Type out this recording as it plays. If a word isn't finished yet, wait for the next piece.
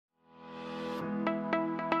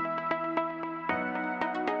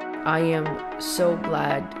I am so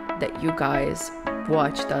glad that you guys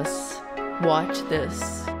watched us watch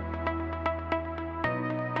this.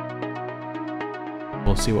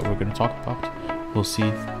 We'll see what we're going to talk about. We'll see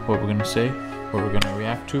what we're going to say, what we're going to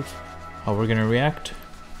react to, how we're going to react.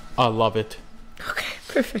 I love it. Okay,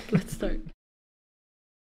 perfect. Let's start.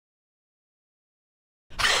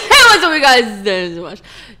 Hey, what's up, you guys? Deniz&Masha.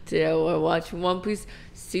 Today we're watching One Piece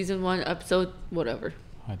Season 1, Episode whatever.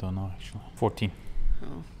 I don't know, actually. 14.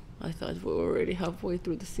 Oh, I thought we were already halfway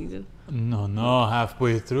through the season. No,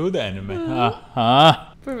 halfway through the anime.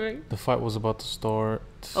 Perfect. The fight was about to start.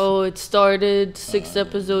 Oh, it started 6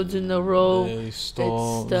 episodes in a row. They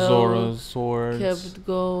stole It still Zoro's swords. kept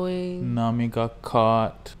going. Nami got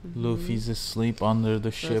caught. Luffy's asleep under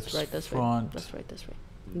the ship's That's front. right.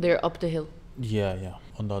 They're up the hill. Yeah.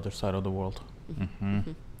 On the other side of the world.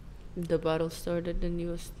 The battle started in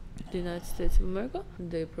the United States of America.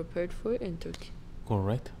 They prepared for it in Turkey.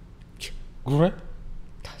 Correct.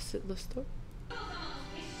 That's it, let's start.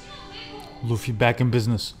 Luffy back in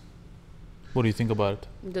business. What do you think about it?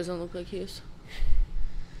 It doesn't look like he is.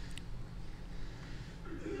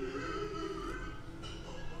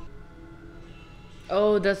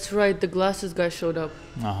 Oh, that's right. The glasses guy showed up.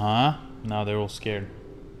 Now they're all scared.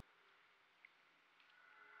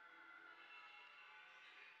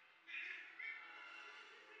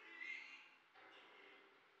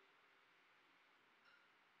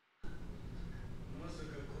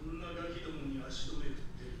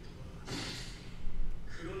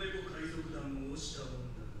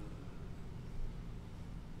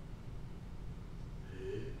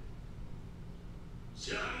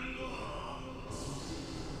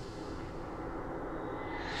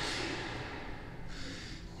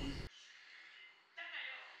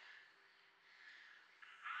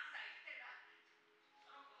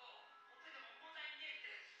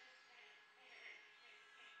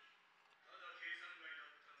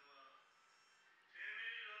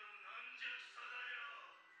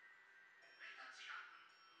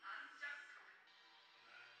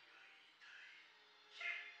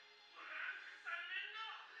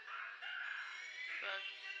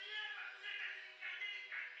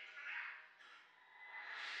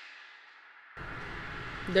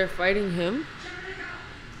 They're fighting him?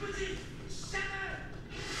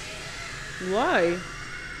 Why?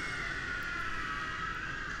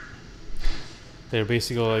 They're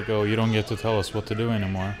basically like, oh, you don't get to tell us what to do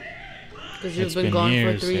anymore. Because you've been gone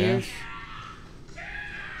for 3 years.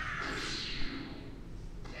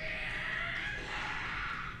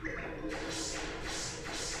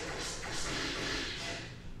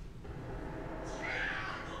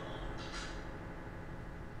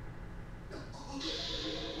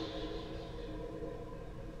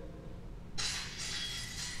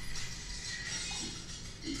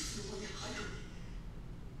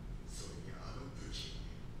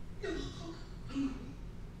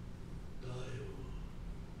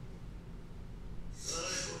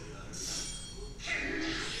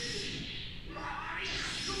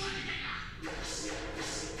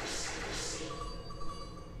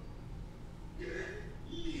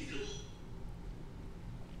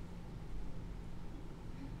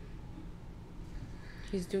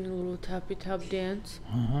 He's doing a little tappy tap dance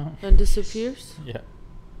and disappears. Yeah.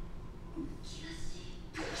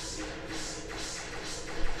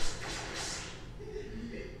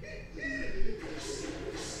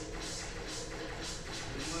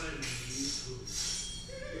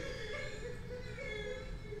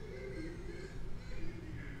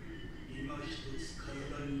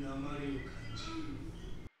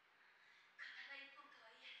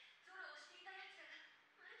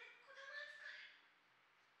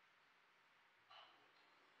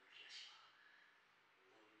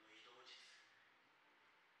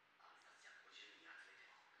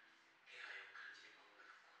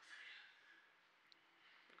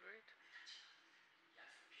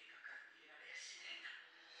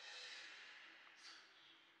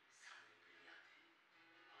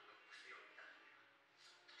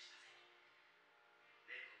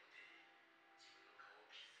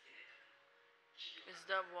 Is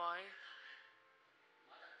that why?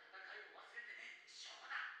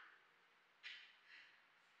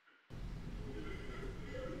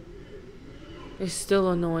 It's still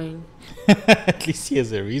annoying. At least he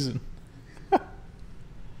has a reason.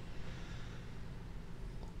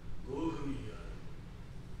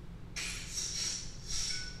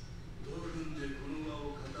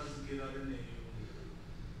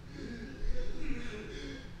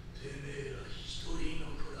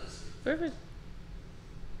 Perfect.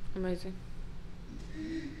 Amazing.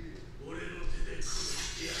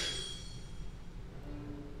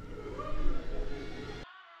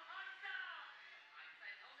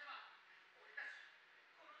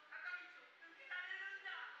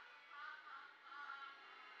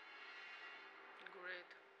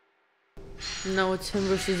 Now it's him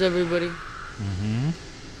versus everybody. Mm-hmm.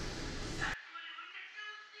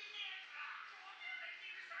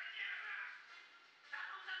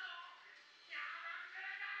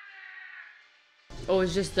 Oh,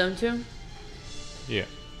 it's just them two? Yeah.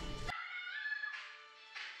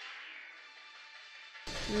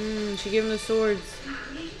 She gave him the swords.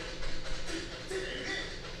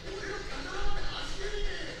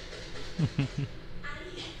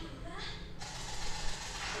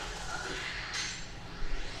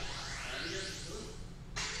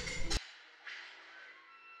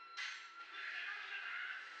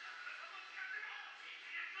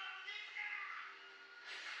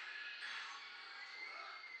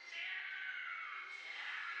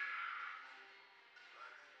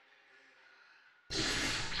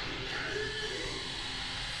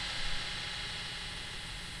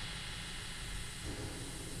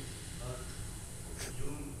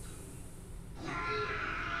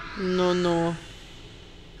 No, no.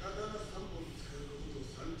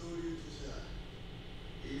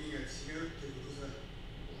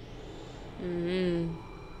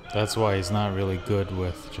 That's why he's not really good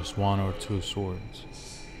with just one or two swords.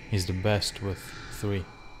 He's the best with 3.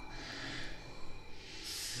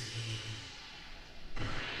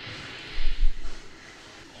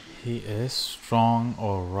 He is strong,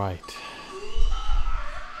 alright.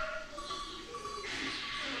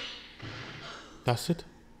 That's it?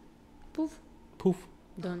 Poof. Poof.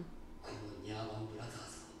 Done.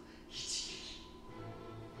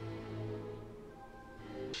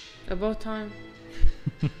 About time.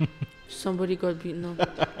 Somebody got beaten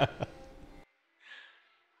up.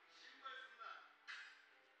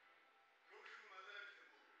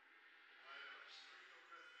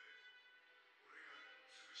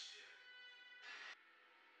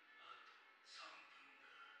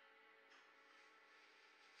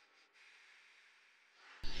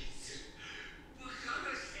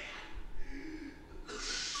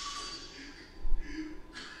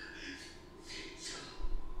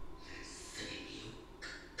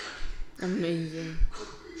 Amazing.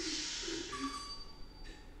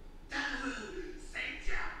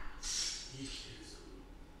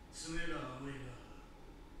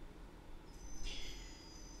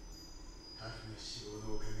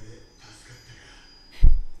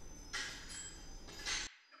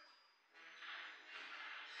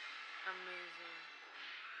 Amazing.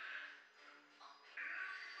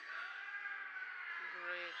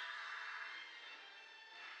 Great.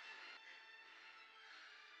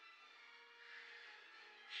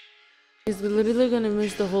 He's literally gonna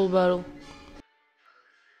miss the whole battle.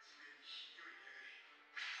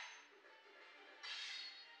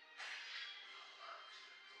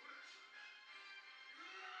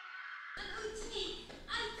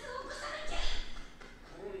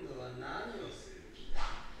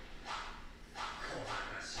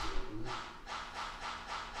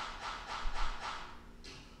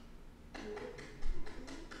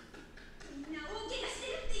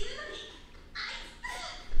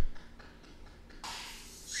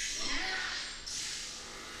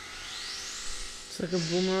 It's like a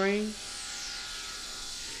boomerang.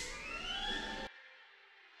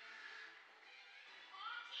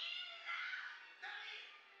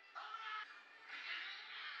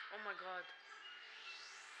 Oh my god.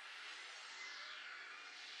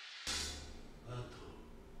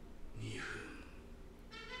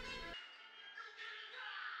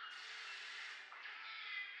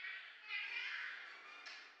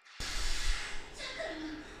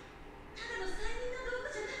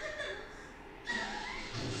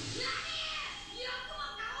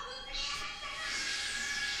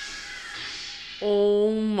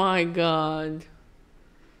 Oh my god.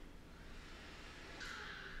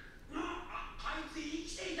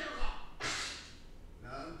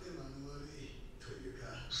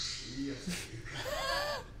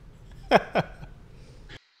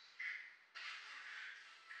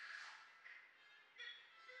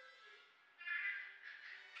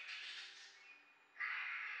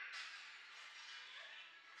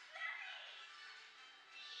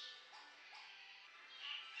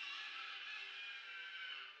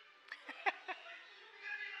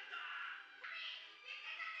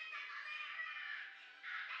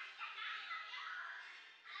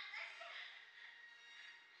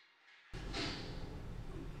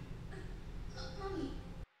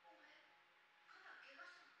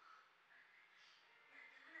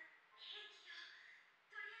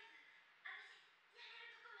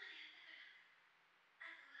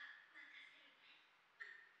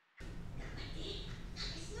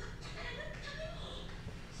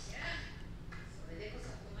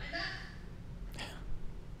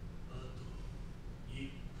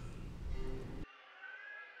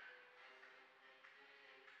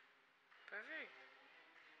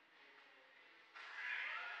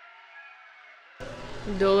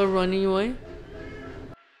 They all are running away.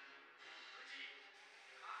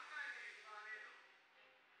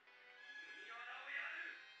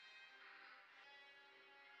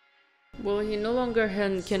 Well, he no longer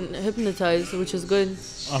can hypnotize, which is good.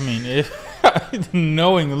 I mean, if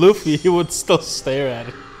knowing Luffy, he would still stare at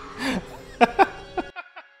it.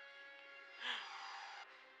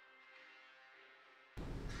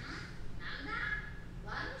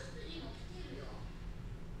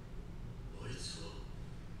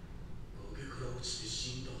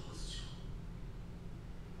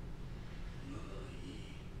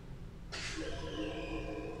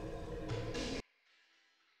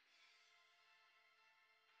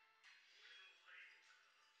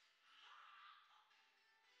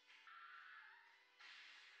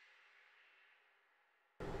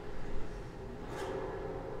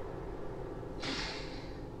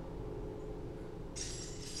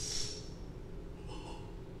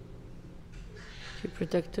 He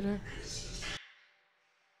protected her.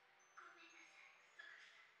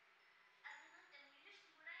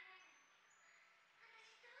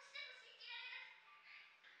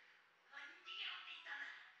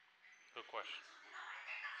 Good question.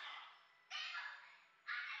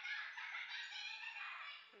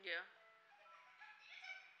 Yeah.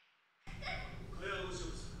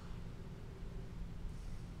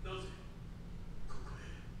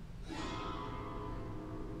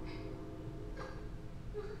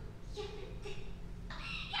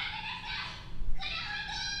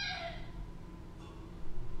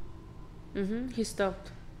 He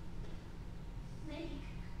stopped.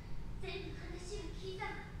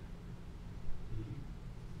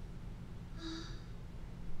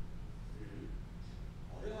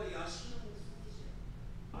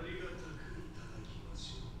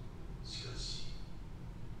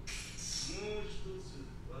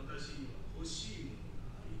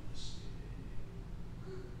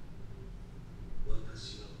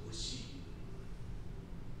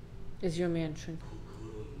 'Is your mansion.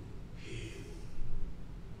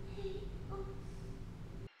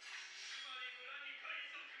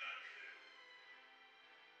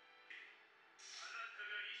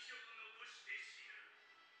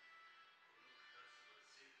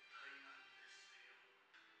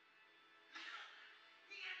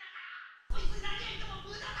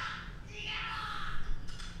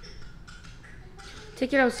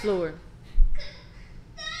 Take it out slower.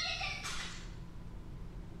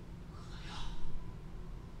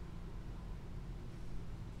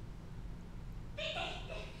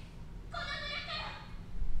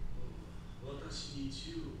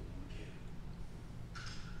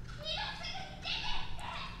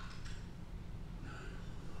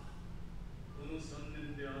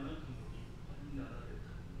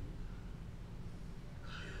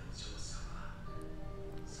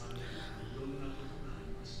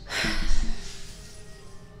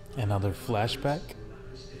 Another flashback?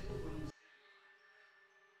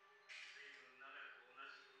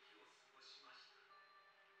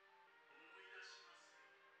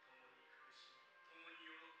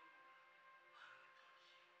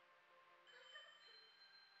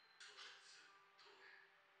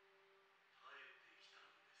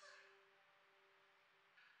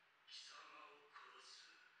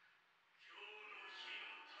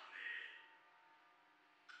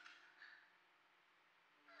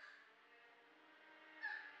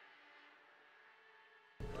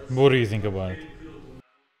 What do you think about it?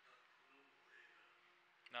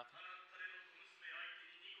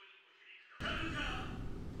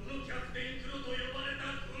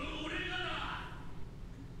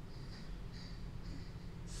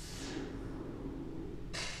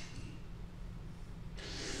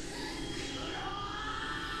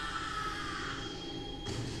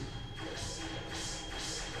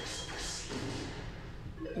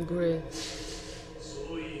 Great.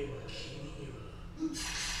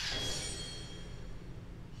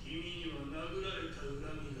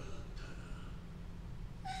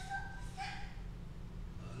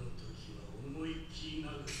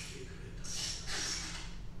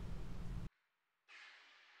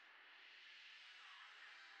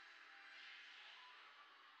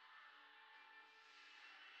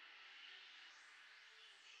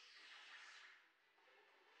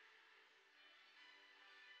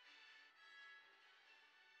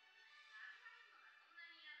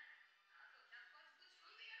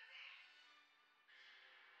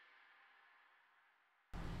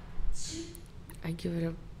 I give it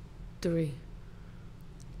a 3.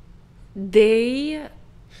 They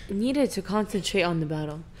needed to concentrate on the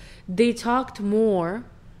battle. They talked more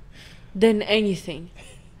than anything.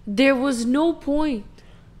 There was no point.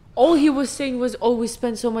 All he was saying was, "Oh, we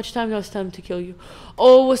spent so much time. Now it's time to kill you.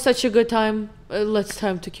 Oh, it was such a good time. Let's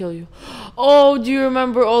time to kill you. Oh, do you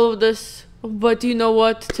remember all of this? But you know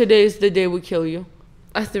what? Today is the day we kill you."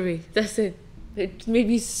 A 3. That's it. It made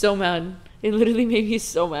me so mad. It literally made me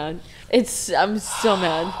so mad. I'm so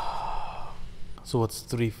mad. So what's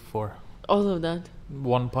 3 for? All of that.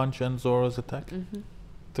 One Punch and Zoro's attack?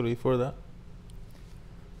 3 for that?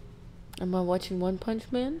 Am I watching One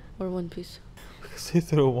Punch Man or One Piece? Say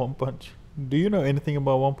through One Punch. Do you know anything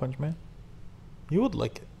about One Punch Man? You would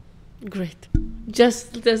like it. Great.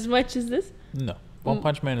 Just as much as this? No. One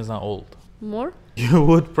Punch Man is not old. More? You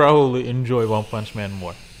would probably enjoy One Punch Man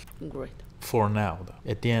more. Great. For now,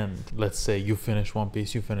 though. At the end, let's say you finish One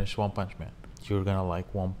Piece, you finish One Punch Man. You're gonna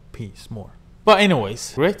like One Piece more. But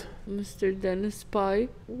anyways, great. Mr. Dennis Pie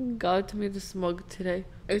got me this mug today.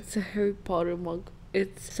 It's a Harry Potter mug.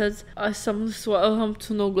 It says, "Asamlı su alham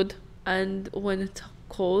to no good." And when it's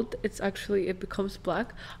cold, it becomes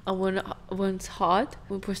black. And when it's hot,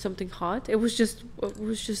 when we pour something hot, it was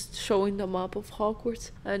just showing the map of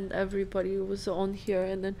Hogwarts, and everybody was on here.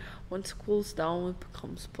 And then when it cools down, it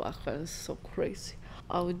becomes black, and it's so crazy.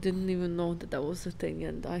 I didn't even know that was a thing,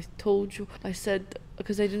 and I told you, I said,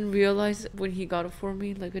 because I didn't realize when he got it for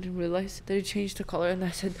me, like I didn't realize that it changed the color, and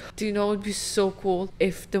I said, "Do you know it would be so cool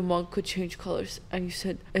if the mug could change colors?" And you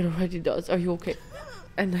said, "It already does. Are you okay?"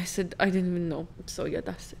 And I said, "I didn't even know." So yeah,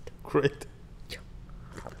 that's it. Great. Yeah.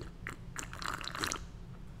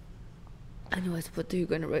 Anyways, what are you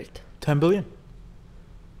gonna rate? 10 billion.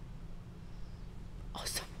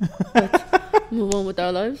 Awesome. Let's move on with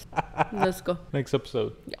our lives. Let's go. Next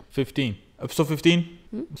episode. Yeah. 15. Episode 15.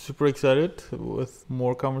 Super excited with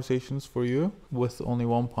more conversations for you with only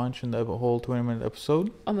one punch in the whole 20-minute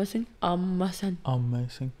episode. Amazing. Amazing.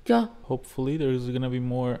 Yeah. Hopefully there's gonna be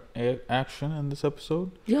more action in this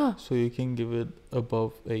episode. Yeah. So you can give it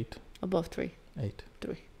above 8. Above 3. 8.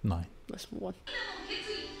 3. 9. Let's move on.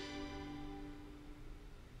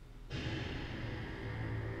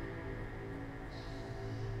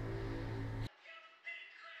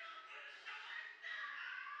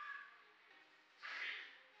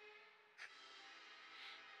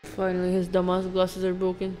 Finally, his dumbass glasses are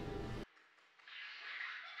broken.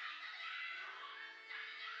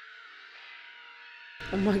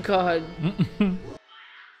 Oh my god.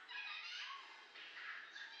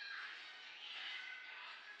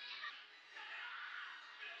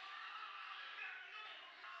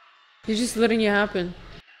 He's just letting it happen.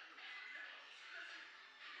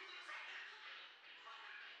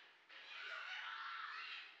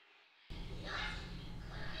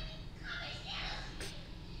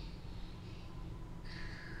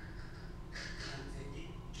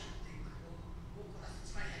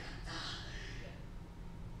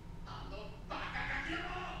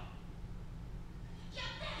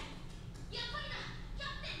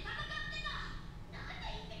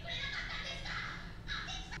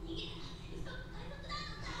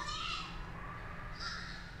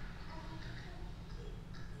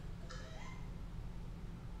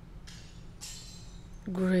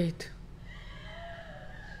 Great.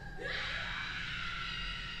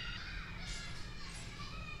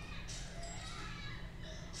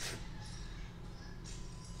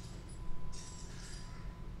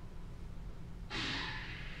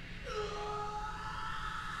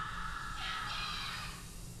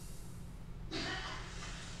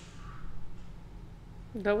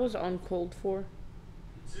 That was uncalled for.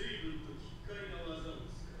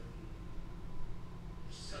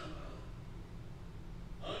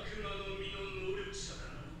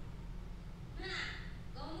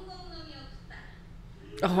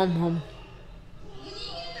 Hum.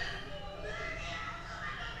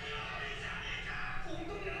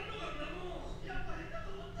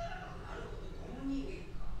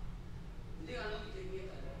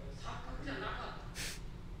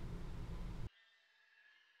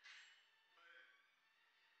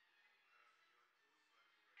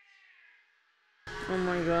 Oh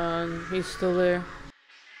my god, he's still there.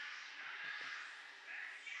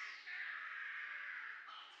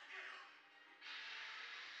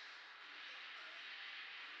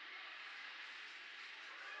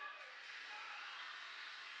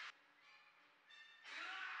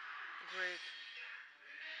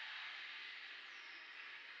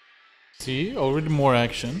 See, already more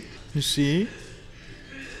action. You see?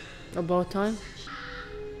 About time.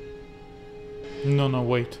 No,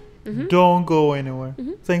 wait. Don't go anywhere.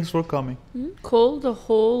 Thanks for coming. Call the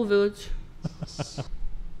whole village.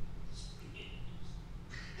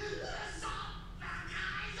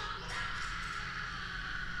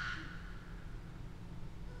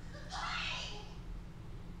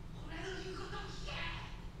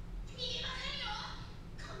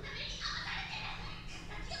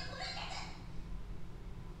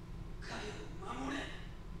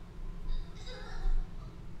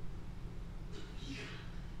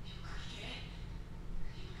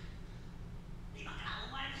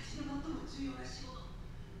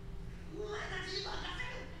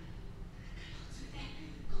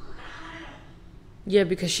 Yeah,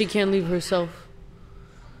 because she can't leave herself.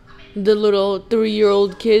 The little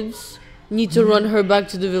 3-year-old kids need to run her back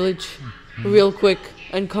to the village real quick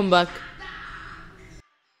and come back.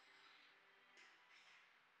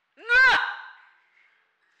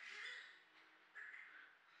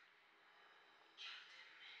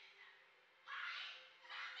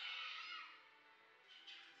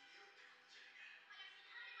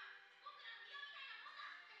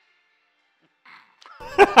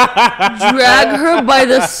 Drag her by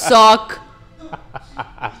the sock.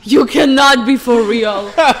 You cannot be for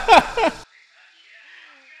real.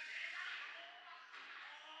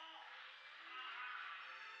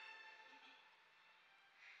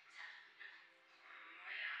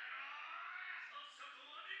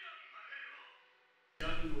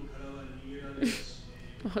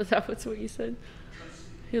 Oh, that was what you said.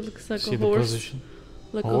 He looks like See a the horse. position?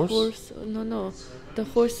 Like Horse? a horse. No. The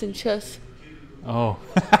horse in chess. Oh.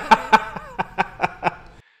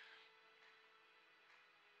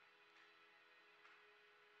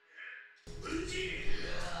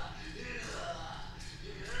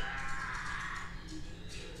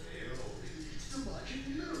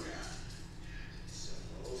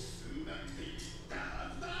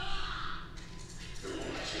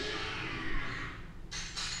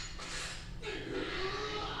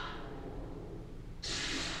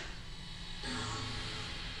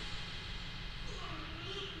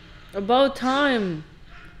 About time.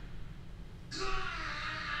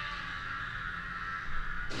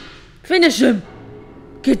 Finish him.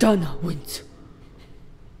 Kitana wins.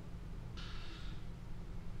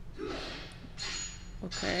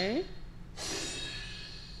 Okay.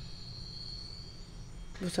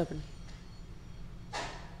 What's happening?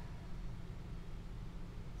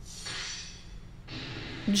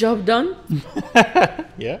 Job done?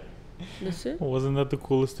 Yeah? That's it? Wasn't that the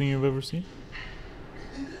coolest thing you've ever seen?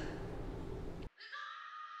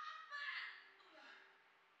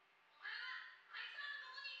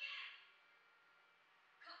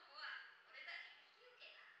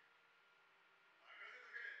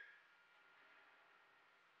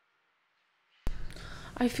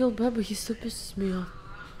 I feel bad, but he still pisses me off.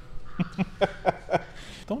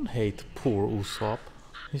 Don't hate poor Usopp.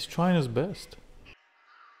 He's trying his best.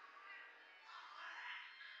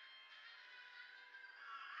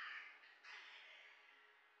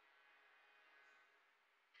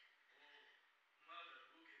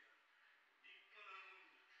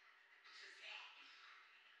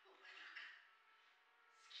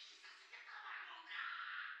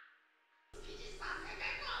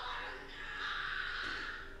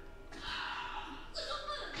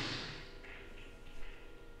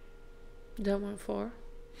 That went far.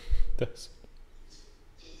 That's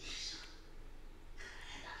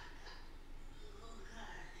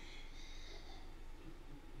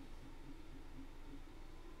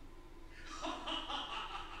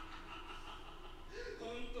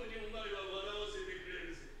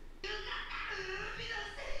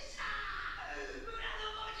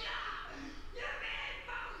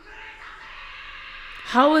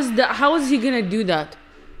How is he gonna do that?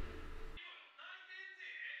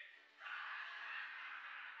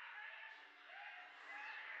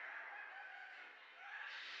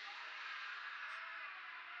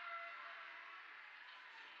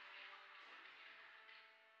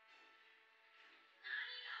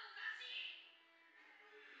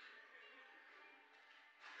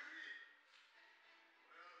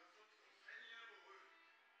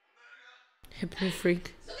 Hypno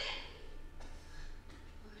freak.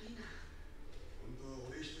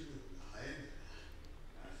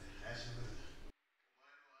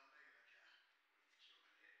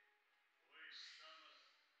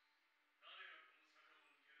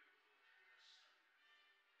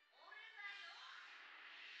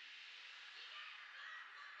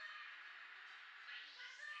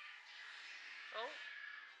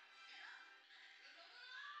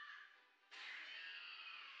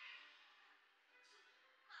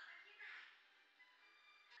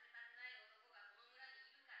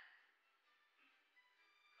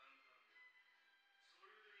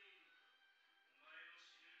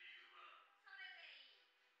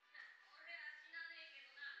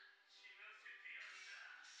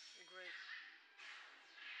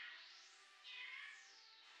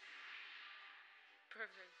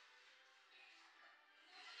 Perfect.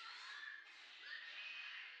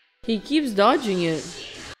 He keeps dodging it.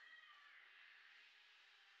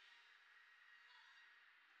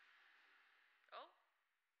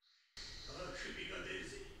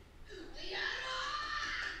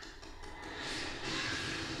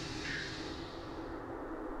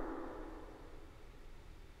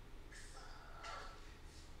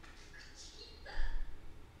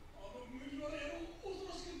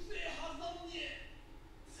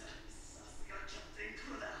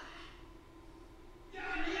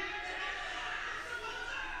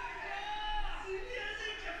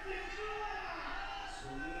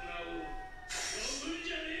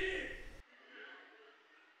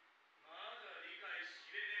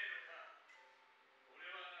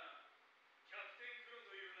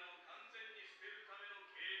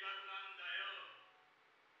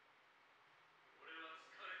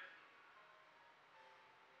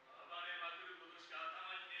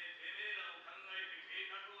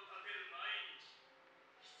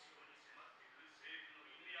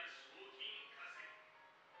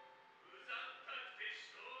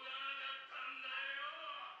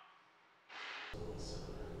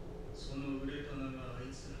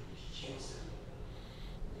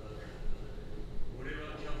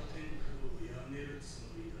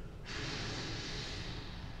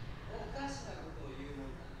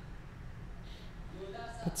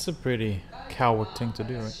 That's a pretty coward thing to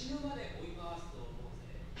do, right?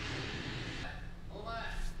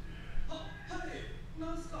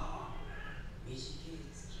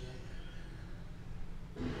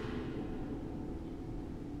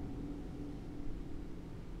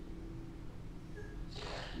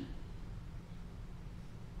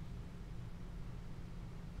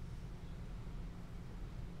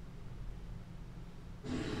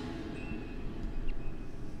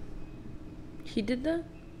 He did that?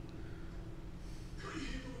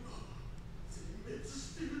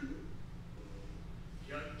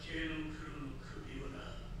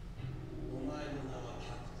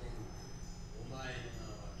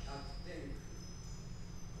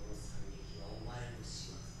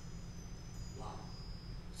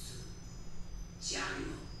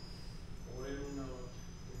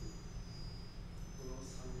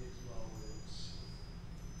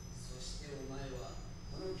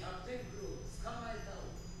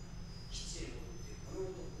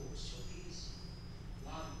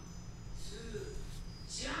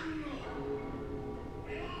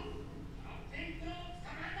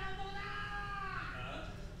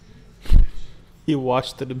 He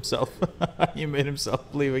watched it himself. He made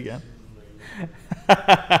himself believe again.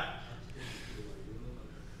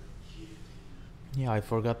 Yeah, I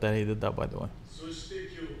forgot that he did that, by the way.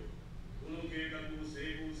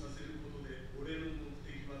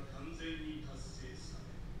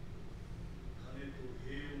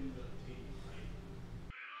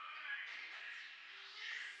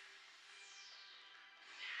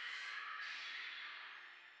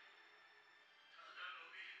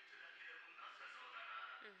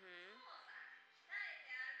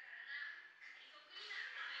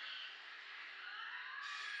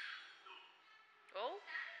 Oh?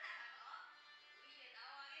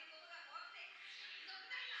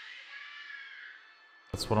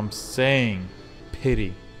 That's what I'm saying.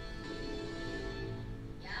 Pity.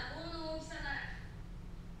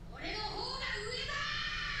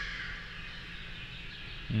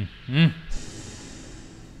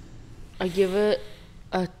 I give it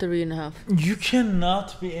a 3.5. You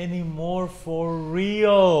cannot be any more for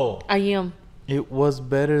real. I am. It was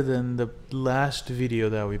better than the last video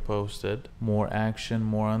that we posted. More action,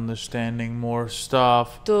 more understanding, more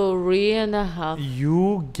stuff. 3.5.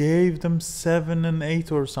 You gave them 7 and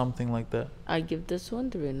 8 or something like that. I give this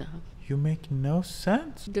one 3.5. You make no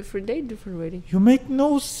sense. Different day, different rating. You make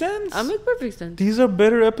no sense. I make perfect sense. These are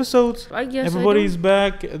better episodes. I guess Everybody's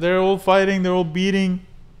back. They're all fighting. They're all beating.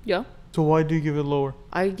 Yeah. So why do you give it lower?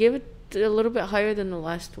 I give it a little bit higher than the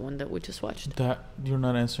last one that we just watched. That you're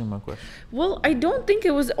not answering my question. Well, I don't think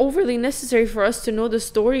it was overly necessary for us to know the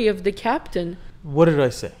story of the captain. What did I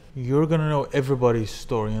say? You're gonna know everybody's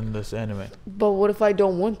story in this anime. But what if I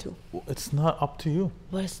don't want to? It's not up to you.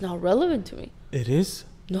 But it's not relevant to me. It is.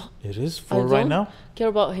 No. It is I for right don't now. care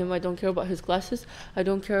about him. I don't care about his glasses. I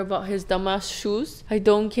don't care about his dumbass shoes. I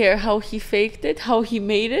don't care how he faked it, how he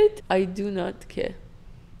made it. I do not care.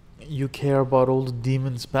 You care about all the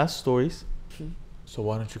demons' past stories. Hmm. So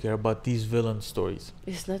why don't you care about these villain stories?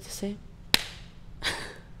 It's not the same.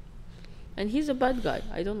 And he's a bad guy.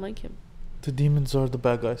 I don't like him. The demons are the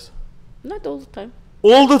bad guys. Not all the time.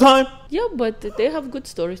 All the time. Yeah, but they have good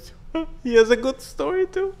stories. He has a good story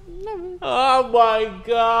too. Never. Oh my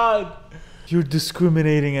god. You're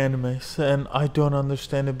discriminating animes and I don't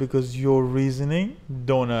understand it because your reasoning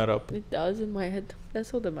don't add up. It does in my head.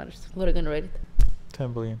 That's all that matters. What are you gonna rate it?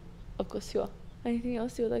 10 billion. Of course you are. Anything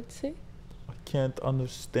else you would like to say? I can't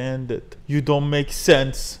understand it. You don't make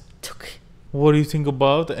sense. It's okay. What do you think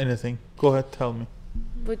about anything? Go ahead, tell me.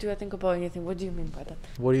 What do I think about anything? What do you mean by that?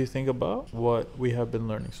 What do you think about what we have been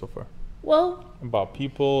learning so far? Well, About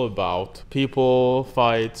people,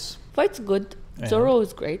 fights. fight's good. And? Zoro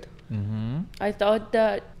is great. Mm-hmm. I thought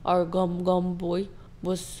that our Gum boy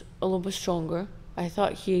was a little bit stronger. I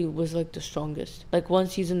thought he was like the strongest. Like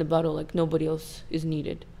once he's in the battle, like nobody else is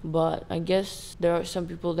needed. But I guess there are some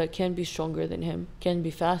people that can be stronger than him, can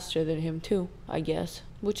be faster than him too, I guess.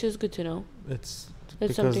 Which is good to know. It's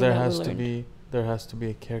That's because something there that we has to learned. there has to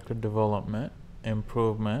be a character development,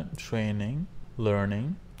 improvement, training,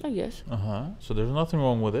 learning. I guess. So there's nothing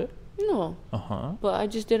wrong with it. No. But I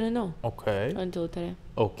just didn't know Okay. until today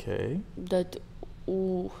Okay. that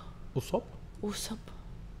Usopp? Usopp.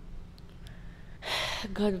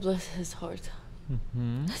 God bless his heart.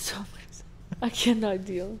 Mm-hmm. That's all I'm gonna say. I cannot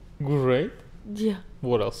deal. Great. Yeah.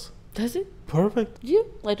 What else? Does it? Perfect. Yeah.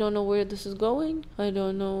 I don't know where this is going. I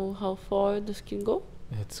don't know how far this can go.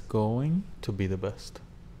 It's going to be the best.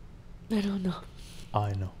 I don't know.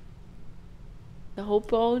 I know. I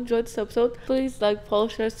hope you all enjoyed this episode. Please like, follow,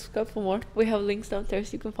 share, subscribe for more. We have links down there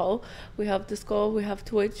so you can follow. We have Discord, we have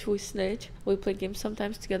Twitch, we snitch. We play games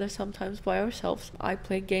sometimes together, sometimes by ourselves. I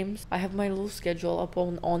play games. I have my little schedule up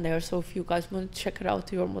on there, so if you guys want to check it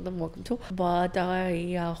out, you're more than welcome to. But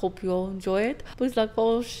I hope you all enjoy it. Please like,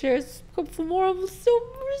 follow, share, subscribe for more. I'm so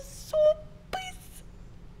peace.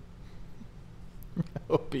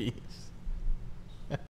 Peace.